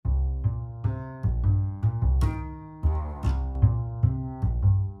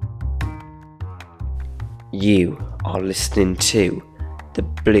You are listening to the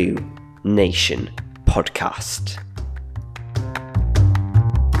Blue Nation podcast.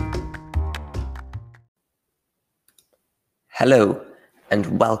 Hello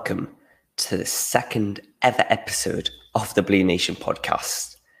and welcome to the second ever episode of the Blue Nation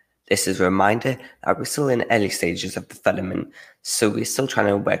podcast. This is a reminder that we're still in early stages of development, so we're still trying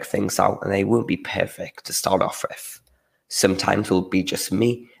to work things out and they won't be perfect to start off with. Sometimes it'll be just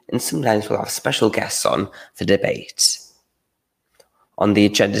me, and sometimes we'll have special guests on for debate. On the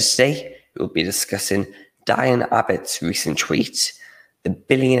agenda today, we'll be discussing Diane Abbott's recent tweet, the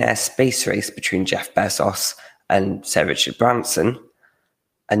billionaire space race between Jeff Bezos and Sir Richard Branson,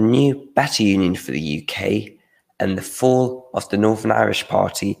 a new better union for the UK, and the fall of the Northern Irish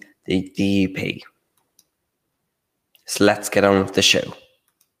Party, the DUP. So let's get on with the show.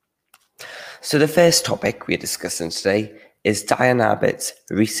 So the first topic we're discussing today is Diane Abbott's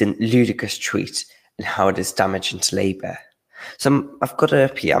recent ludicrous tweet and how it is damaging to Labour. So I've got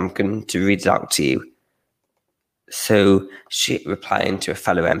it up here, I'm going to read it out to you. So she, replying to a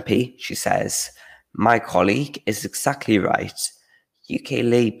fellow MP, she says, "My colleague is exactly right. UK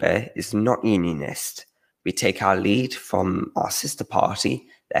Labour is not unionist. We take our lead from our sister party,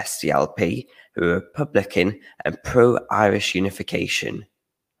 the SDLP, who are Republican and pro-Irish unification."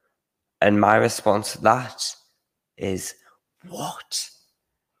 And my response to that is, what?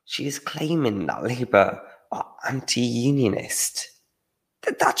 She is claiming that Labour are anti-unionist.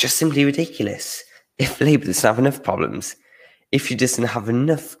 That's just simply ridiculous. If Labour doesn't have enough problems, if she doesn't have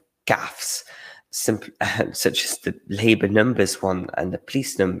enough gaffes, such as the Labour numbers one and the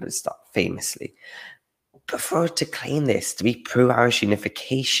police numbers that famously, but for her to claim this, to be pro-Irish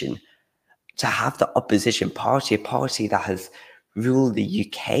unification, to have the opposition party, a party that has ruled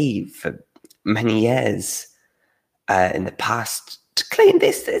the UK for many years in the past, to claim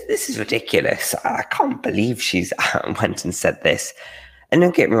this is ridiculous. I can't believe she's went and said this. And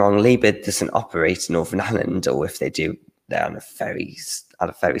don't get me wrong, Labour doesn't operate in Northern Ireland, or if they do, they're at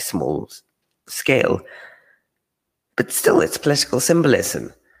a very small scale. But still, it's political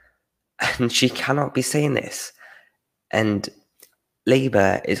symbolism. And she cannot be saying this. And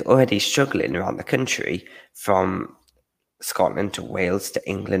Labour is already struggling around the country, from Scotland to Wales to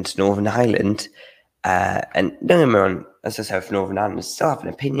England to Northern Ireland. And don't get me wrong, as I said, for Northern Ireland, still have an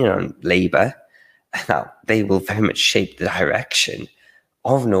opinion on Labour. Now, they will very much shape the direction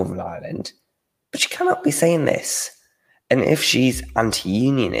of Northern Ireland. But she cannot be saying this. And if she's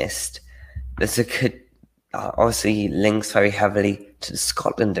anti-unionist, there's a good, obviously links very heavily to the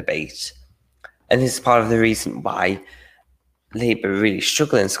Scotland debate. And this is part of the reason why Labour really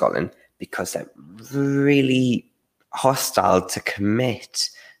struggle in Scotland, because they're really hostile to commit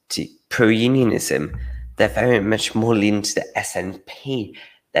to pro-unionism. They're very much more leaning to the SNP.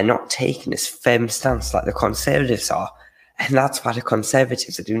 They're not taking this firm stance like the Conservatives are. And that's why the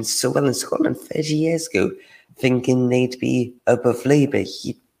Conservatives are doing so well in Scotland 30 years ago, thinking they'd be above Labour.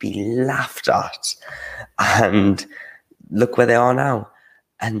 You'd be laughed at. And look where they are now.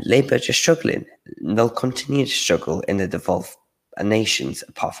 And Labour are just struggling. They'll continue to struggle in the devolved nations,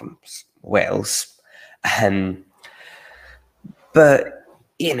 apart from Wales. But,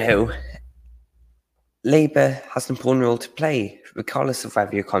 you know, Labour has an important role to play, regardless of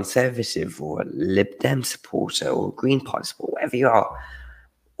whether you're Conservative or a Lib Dem supporter or Green Party supporter, whatever you are.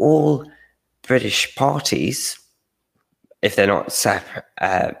 All British parties, if they're not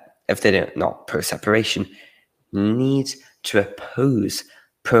not pro-separation, need to oppose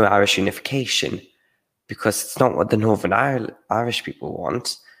pro-Irish unification, because it's not what the Northern Irish people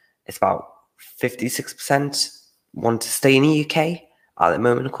want. It's about 56% want to stay in the UK at the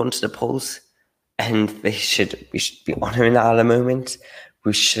moment, according to the polls. And we should be honouring that at the moment.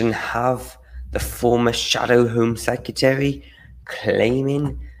 We shouldn't have the former Shadow Home Secretary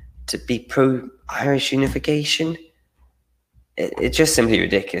claiming to be pro-Irish unification. It's just simply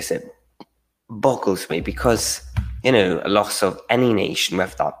ridiculous. It boggles me, because, you know, a loss of any nation,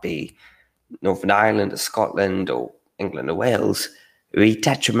 whether that be Northern Ireland or Scotland or England or Wales, would be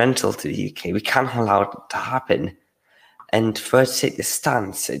detrimental to the UK. We can't allow it to happen. And for her to take this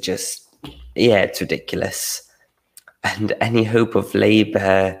stance, it's ridiculous. And any hope of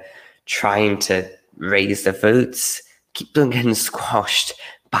Labour trying to raise the votes keep on getting squashed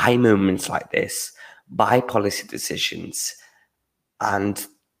by moments like this, by policy decisions. And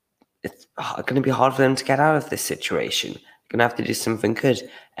it's going to be hard for them to get out of this situation. They're going to have to do something good.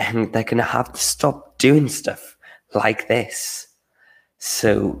 And they're going to have to stop doing stuff like this.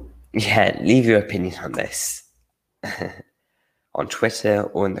 So, yeah, leave your opinion on this on Twitter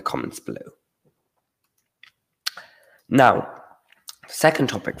or in the comments below. Now, second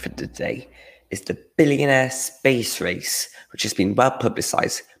topic for today is the billionaire space race, which has been well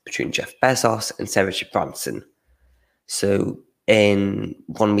publicized between Jeff Bezos and Sarah Branson. So in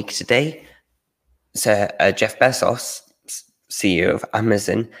 1 week today, Jeff Bezos, CEO of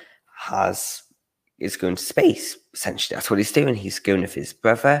Amazon, is going to space. Essentially, that's what he's doing. He's going with his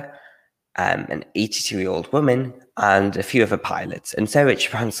brother, an 82-year-old woman, and a few other pilots. And Sarah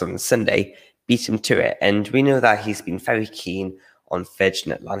Branson on Sunday beat him to it. And we know that he's been very keen on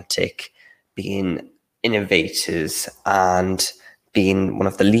Virgin Atlantic being innovators and being one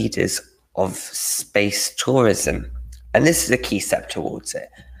of the leaders of space tourism. And this is a key step towards it.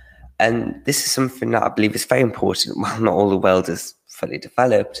 And this is something that I believe is very important. While not all the world is fully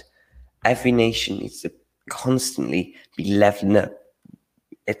developed, every nation needs to constantly be leveling up.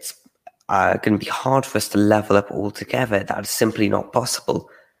 It's going to be hard for us to level up altogether. That is simply not possible.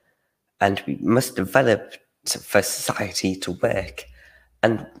 And we must develop for society to work.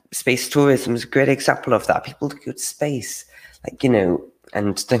 And space tourism is a great example of that. People go to space, and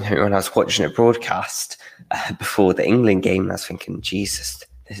don't get me wrong, I was watching a broadcast before the England game, and I was thinking, Jesus,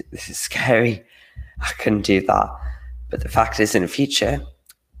 this is scary. I couldn't do that. But the fact is, in the future,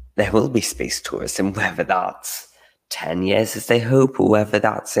 there will be space tourism, whether that's 10 years, as they hope, or whether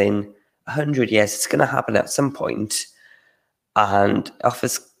that's in 100 years. It's going to happen at some point, and it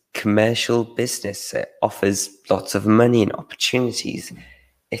offers commercial business. It offers lots of money and opportunities.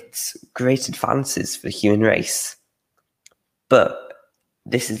 It's great advances for the human race. But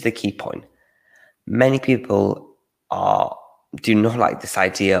this is the key point. Many people do not like this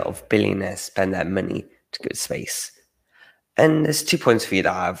idea of billionaires spend their money to go to space. And there's 2 points for you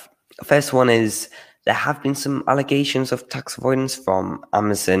that I have. The first one is there have been some allegations of tax avoidance from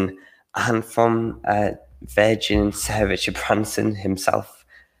Amazon and from Virgin Sarah Branson himself.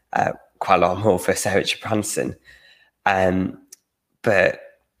 Quite a lot more for Sarah Branson. But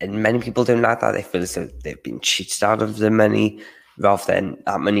many people don't like that. They feel as though they've been cheated out of the money rather than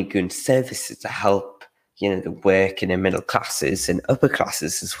that money going to services to help, the working and middle classes and upper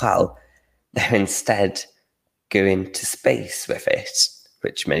classes as well. They're instead going to space with it,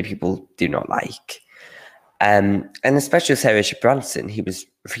 which many people do not like. And especially Sarah Branson, he was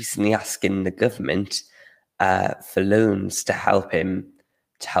recently asking the government for loans to help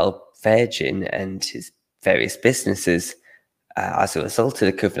Virgin and his various businesses as a result of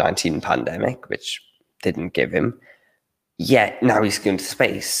the COVID-19 pandemic, which didn't give him. Yet now he's going to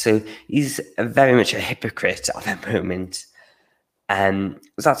space. So he's very much a hypocrite at the moment. So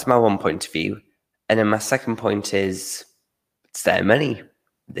that's my one point of view. And then my second point is it's their money.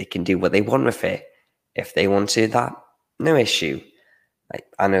 They can do what they want with it. If they want to do that, no issue.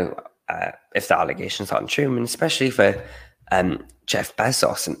 I know if the allegations aren't true, and especially for Jeff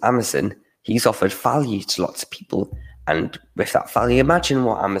Bezos and Amazon, he's offered value to lots of people. And with that value, imagine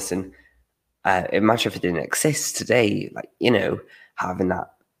what imagine if it didn't exist today, having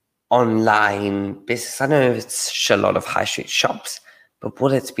that online business. I know it's a lot of high street shops, but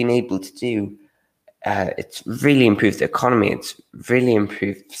what it's been able to do, it's really improved the economy. It's really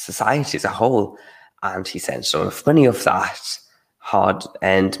improved society as a whole. And he sends a lot of money off that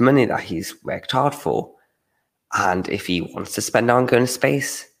hard-earned money that he's worked hard for. And if he wants to spend on going to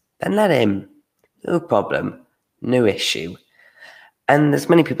space, then let him. No problem. No issue. And there's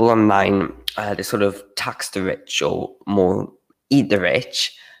many people online, they sort of tax the rich or more eat the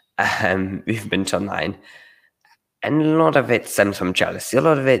rich movement online. And a lot of it stems from jealousy. A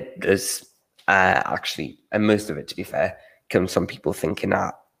lot of it does actually, and most of it, to be fair, comes from people thinking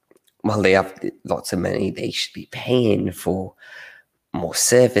that, well, they have lots of money, they should be paying for more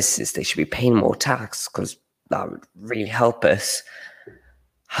services, they should be paying more tax because that would really help us.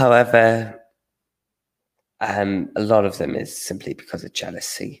 However, a lot of them is simply because of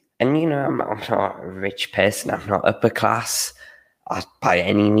jealousy. And, I'm not a rich person, I'm not upper class by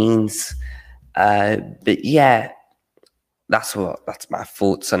any means. But yeah, that's my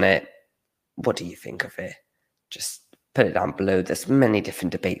thoughts on it. What do you think of it? Just put it down below. There's many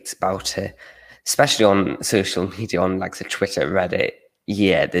different debates about it, especially on social media, on the Twitter, Reddit.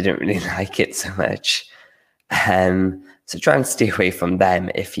 Yeah, they don't really like it so much. So try and stay away from them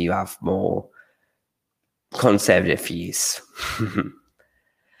if you have more conservative views.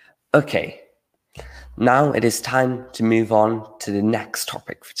 Okay, now it is time to move on to the next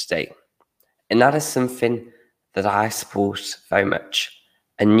topic for today. And that is something that I support very much.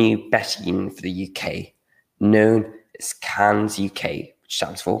 A new betting union for the UK, known as CANS UK, which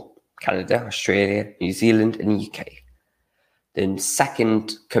stands for Canada, Australia, New Zealand, and UK. The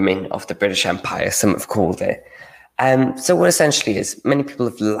second coming of the British Empire, some have called it. So what essentially is, many people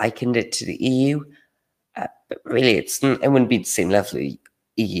have likened it to the EU, but really it wouldn't be the same level of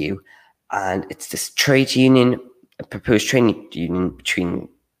EU, And it's this trade union, a proposed trade union between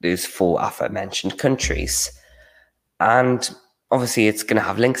those four aforementioned countries. And obviously it's going to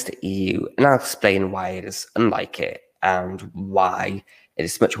have links to EU, and I'll explain why it is unlike it and why it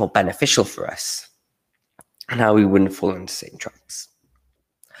is much more beneficial for us and how we wouldn't fall into the same traps.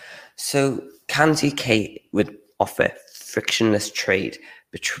 So CANS UK would offer frictionless trade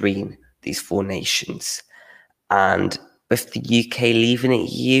between these four nations. And with the UK leaving the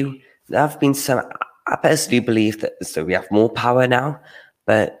EU, there have been some, I personally believe that so we have more power now,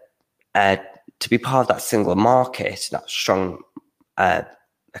 but to be part of that single market, that strong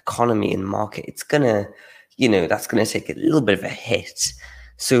economy and market, it's gonna, that's gonna take a little bit of a hit.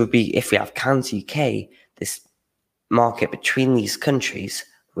 So it would be, if we have CANS UK, this market between these countries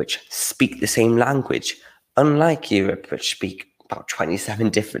which speak the same language, unlike Europe, which speak about 27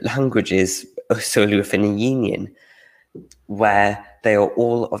 different languages solely within a union, where they are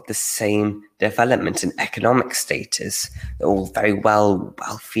all of the same development and economic status. They're all very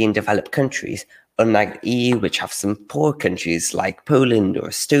wealthy and developed countries, unlike the EU, which have some poor countries like Poland or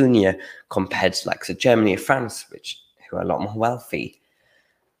Estonia, compared to like Germany or France, who are a lot more wealthy.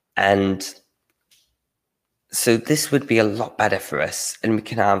 And so this would be a lot better for us, and we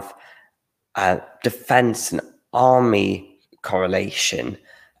can have defense and army correlation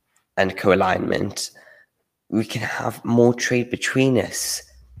and co-alignment. We can have more trade between us.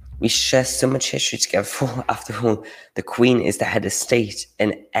 We share so much history together. After all, the Queen is the head of state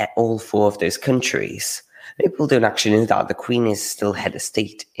in all four of those countries. People don't actually know that the Queen is still head of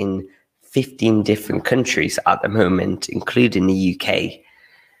state in 15 different countries at the moment, including the UK.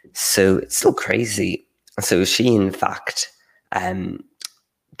 So it's still crazy. So she, in fact,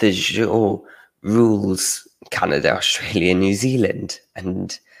 de jure rules Canada, Australia, New Zealand,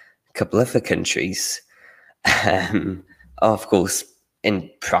 and a couple other countries. Of course, in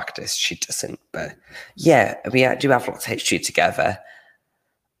practice, she doesn't. But yeah, we do have lots of history together.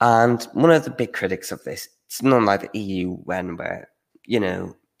 And one of the big critics of this, it's not like the EU when we're,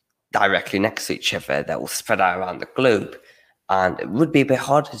 directly next to each other, that will spread out around the globe. And it would be a bit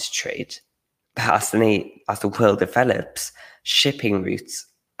harder to trade. But as the world develops, shipping routes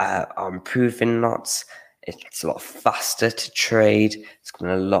are improving lots. It's a lot faster to trade. It's got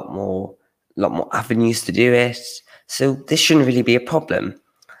a lot more avenues to do it. So this shouldn't really be a problem.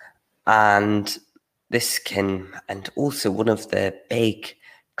 And also one of the big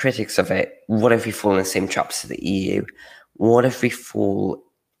critics of it, what if we fall in the same traps as the EU? What if we fall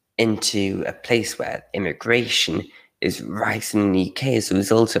into a place where immigration is rising in the UK as a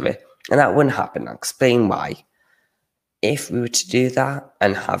result of it? And that wouldn't happen. I'll explain why. If we were to do that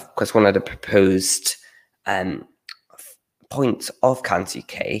and have, because one of the proposed points of CANS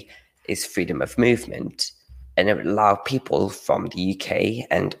UK is freedom of movement, and it would allow people from the UK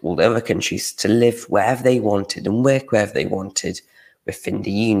and all the other countries to live wherever they wanted and work wherever they wanted within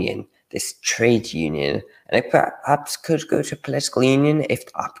the union, this trade union. And it perhaps could go to a political union if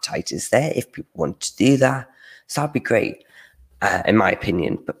the appetite is there, if people want to do that. So that'd be great, in my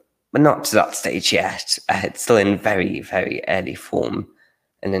opinion, but not to that stage yet. It's still in very, very early form,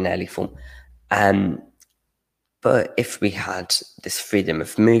 But if we had this freedom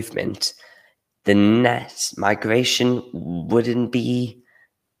of movement, the net migration wouldn't be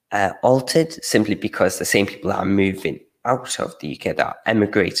altered, simply because the same people that are moving out of the UK, that are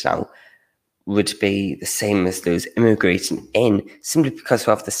emigrating out, would be the same as those immigrating in, simply because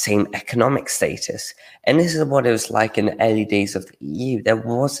we have the same economic status. And this is what it was like in the early days of the EU. There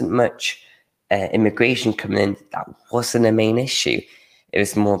wasn't much immigration coming in. That wasn't a main issue. It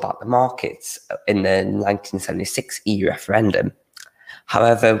was more about the markets in the 1976 EU referendum.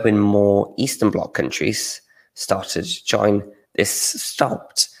 However, when more Eastern Bloc countries started to join, this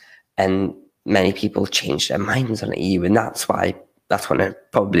stopped, and many people changed their minds on the EU, and that's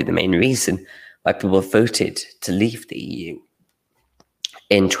probably the main reason why people voted to leave the EU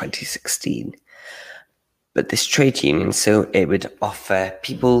in 2016. But this trade union, so it would offer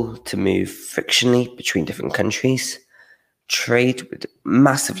people to move frictionally between different countries. Trade would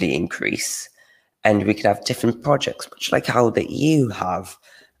massively increase, and we could have different projects, much like how the EU have,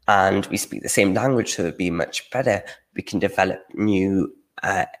 and we speak the same language, so it would be much better. We can develop new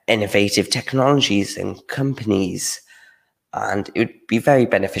innovative technologies and companies, and it would be very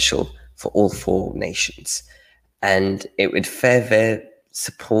beneficial for all four nations. And it would further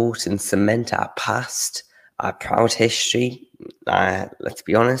support and cement our past, our proud history. Let's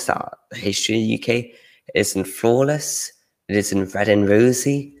be honest, our history in the UK isn't flawless. It isn't red and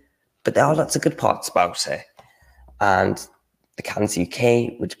rosy, but there are lots of good parts about it. And the CANS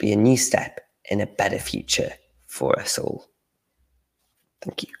UK would be a new step in a better future for us all.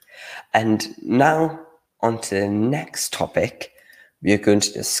 Thank you. And now on to the next topic, we are going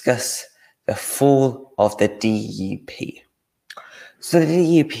to discuss the fall of the DUP. So the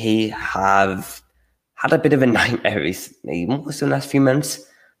DUP have had a bit of a nightmare recently, more so in the last few months,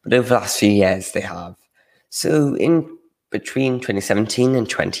 but over the last few years they have. So in between 2017 and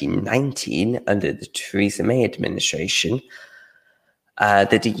 2019, under the Theresa May administration,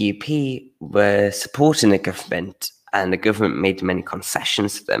 the DUP were supporting the government, and the government made many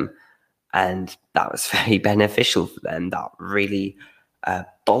concessions to them, and that was very beneficial for them. That really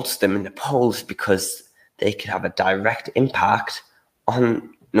bolstered them in the polls because they could have a direct impact on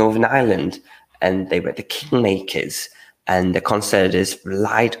Northern Ireland, and they were the kingmakers, and the Conservatives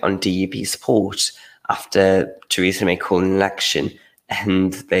relied on DUP support after Theresa May called an election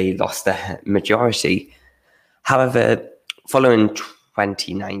and they lost their majority. However, following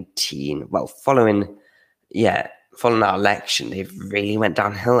 2019, following that election, they really went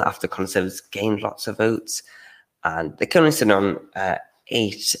downhill after Conservatives gained lots of votes, and they currently sit on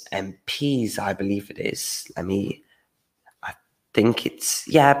 8 MPs, I believe it is. I believe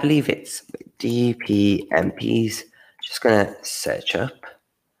it's DUP MPs. Just gonna search up.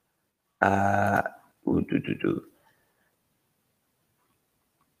 I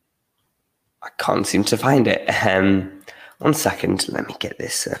can't seem to find it. 1 second, let me get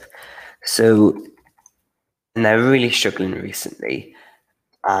this up. So, and they're really struggling recently,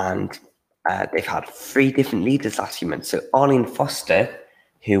 and they've had 3 different leaders last few months. So Arlene Foster,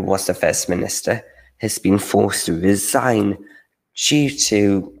 who was the First Minister, has been forced to resign due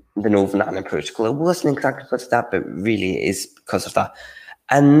to the Northern Ireland Protocol. It wasn't exactly because of that, but really it is because of that.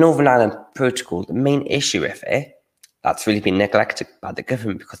 And Northern Ireland Protocol, the main issue with it, that's really been neglected by the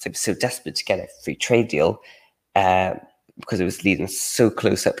government because they were so desperate to get a free trade deal, because it was leading so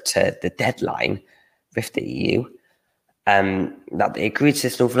close up to the deadline with the EU, that they agreed to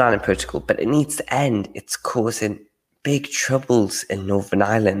this Northern Ireland Protocol, but it needs to end. It's causing big troubles in Northern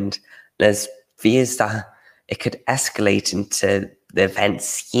Ireland. There's fears that it could escalate into the events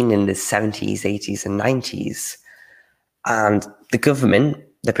seen in the 70s, 80s, and 90s. And the government,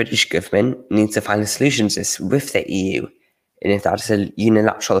 the British government, needs to find a solution to this with the EU. And if that's a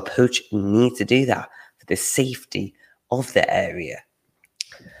unilateral approach, it needs to do that for the safety of the area.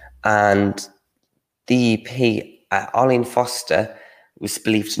 And the EP, Arlene Foster, was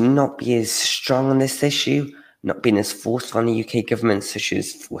believed to not be as strong on this issue, not being as forceful on the UK government, so she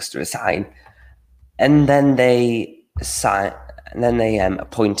was forced to resign. And then they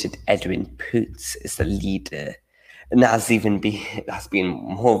appointed Edwin Poots as the leader. And that's been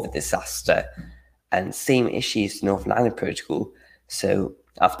more of a disaster. And same issues, Northern Ireland Protocol. So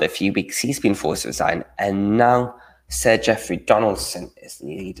after a few weeks, he's been forced to resign. And now Sir Geoffrey Donaldson is the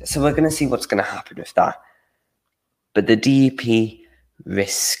leader. So we're going to see what's going to happen with that. But the DUP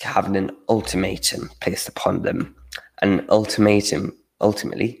risk having an ultimatum placed upon them. An ultimatum,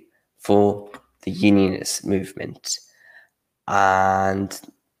 ultimately, for the unionist movement. And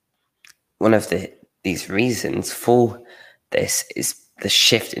one of these reasons for this is the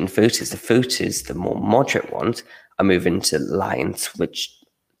shift in voters. The voters, the more moderate ones, are moving to lines which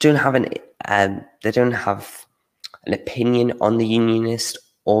don't have an opinion on the unionist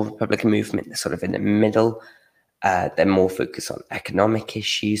or Republican movement. They're sort of in the middle. They're more focused on economic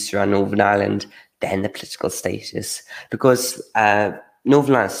issues around Northern Ireland than the political status, because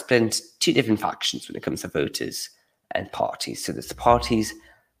Northern Ireland is split into 2 different factions when it comes to voters and parties. So there's the parties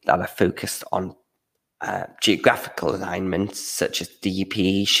that are focused on geographical alignments, such as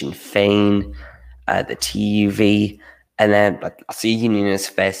DUP, Sinn Féin, the TUV, and then that's the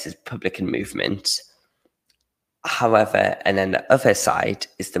unionist versus Republican movement. However, and then the other side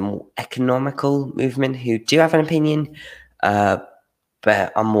is the more economical movement, who do have an opinion,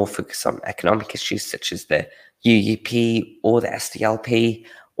 but are more focused on economic issues such as the UUP or the SDLP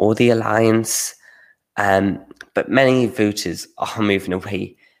or the Alliance. But many voters are moving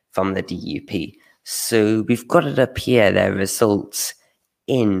away from the DUP. So we've got it up here, their results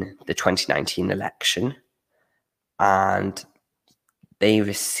in the 2019 election, and they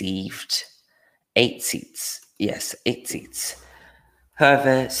received 8 seats. Yes, 8 seats.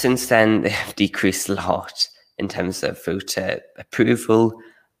 However, since then, they have decreased a lot in terms of voter approval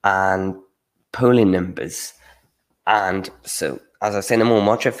and polling numbers. And so, as I was saying, the more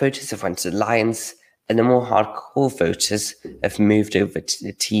moderate voters have went to the Alliance, and the more hardcore voters have moved over to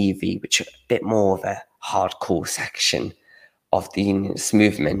the TUV, which are a bit more of a hardcore section of the unionist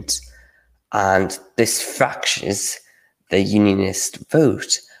movement. And this fractures the unionist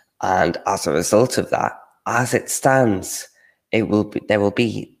vote. And as a result of that, as it stands, there will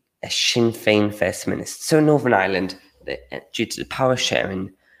be a Sinn Féin First Minister. So in Northern Ireland, due to the power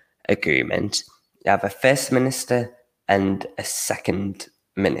sharing agreement, you have a first minister and a second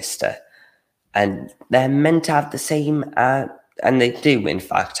minister. And they're meant to have the same, and they do in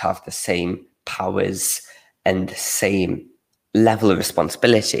fact have the same powers and the same level of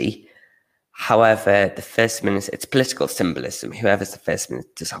responsibility. However, the first minister, it's political symbolism. Whoever's the first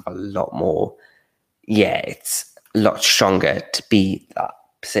minister does have a lot more. Yeah, it's a lot stronger to be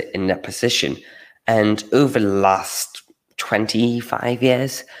in that position. And over the last 25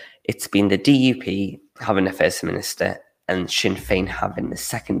 years, it's been the DUP having the first minister and Sinn Féin having the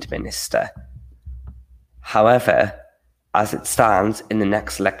second minister. However, as it stands in the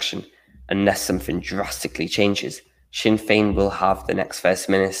next election, unless something drastically changes, Sinn Féin will have the next first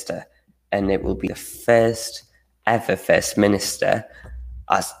minister, and it will be the first ever first minister,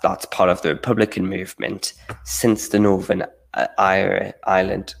 as that's part of the Republican movement, since the Northern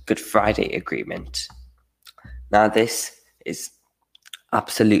Ireland Good Friday Agreement. Now, this is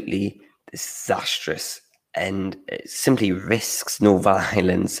absolutely disastrous, and it simply risks Northern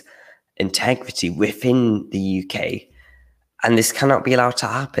Ireland's integrity within the UK, and this cannot be allowed to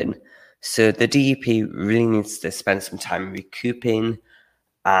happen. So the DUP really needs to spend some time recouping,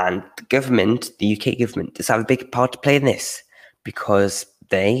 and the government, the UK government, does have a big part to play in this, because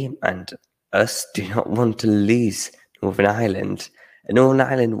they and us do not want to lose Northern Ireland, and Northern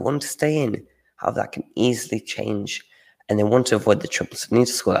Ireland want to stay in. How that can easily change, and they want to avoid the troubles. They need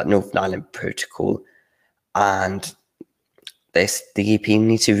to score that Northern Ireland protocol, and the EP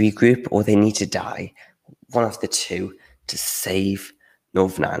need to regroup, or they need to die. One of the two, to save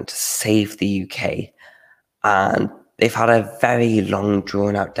Northern Ireland, to save the UK. And they've had a very long,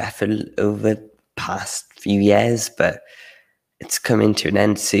 drawn-out effort over the past few years, but it's coming to an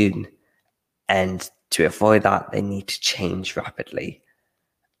end soon. And to avoid that, they need to change rapidly.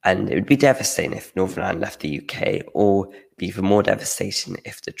 And it would be devastating if Northern Ireland left the UK, or be even more devastating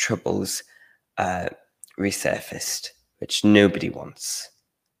if the Troubles resurfaced, which nobody wants.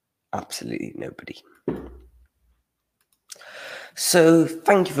 Absolutely nobody. So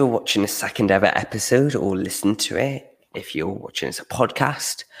thank you for watching the second ever episode, or listen to it if you're watching as a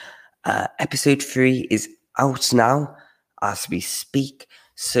podcast. Episode 3 is out now as we speak.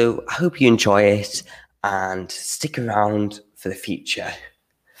 So I hope you enjoy it and stick around for the future.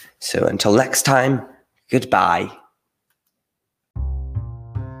 So until next time, goodbye.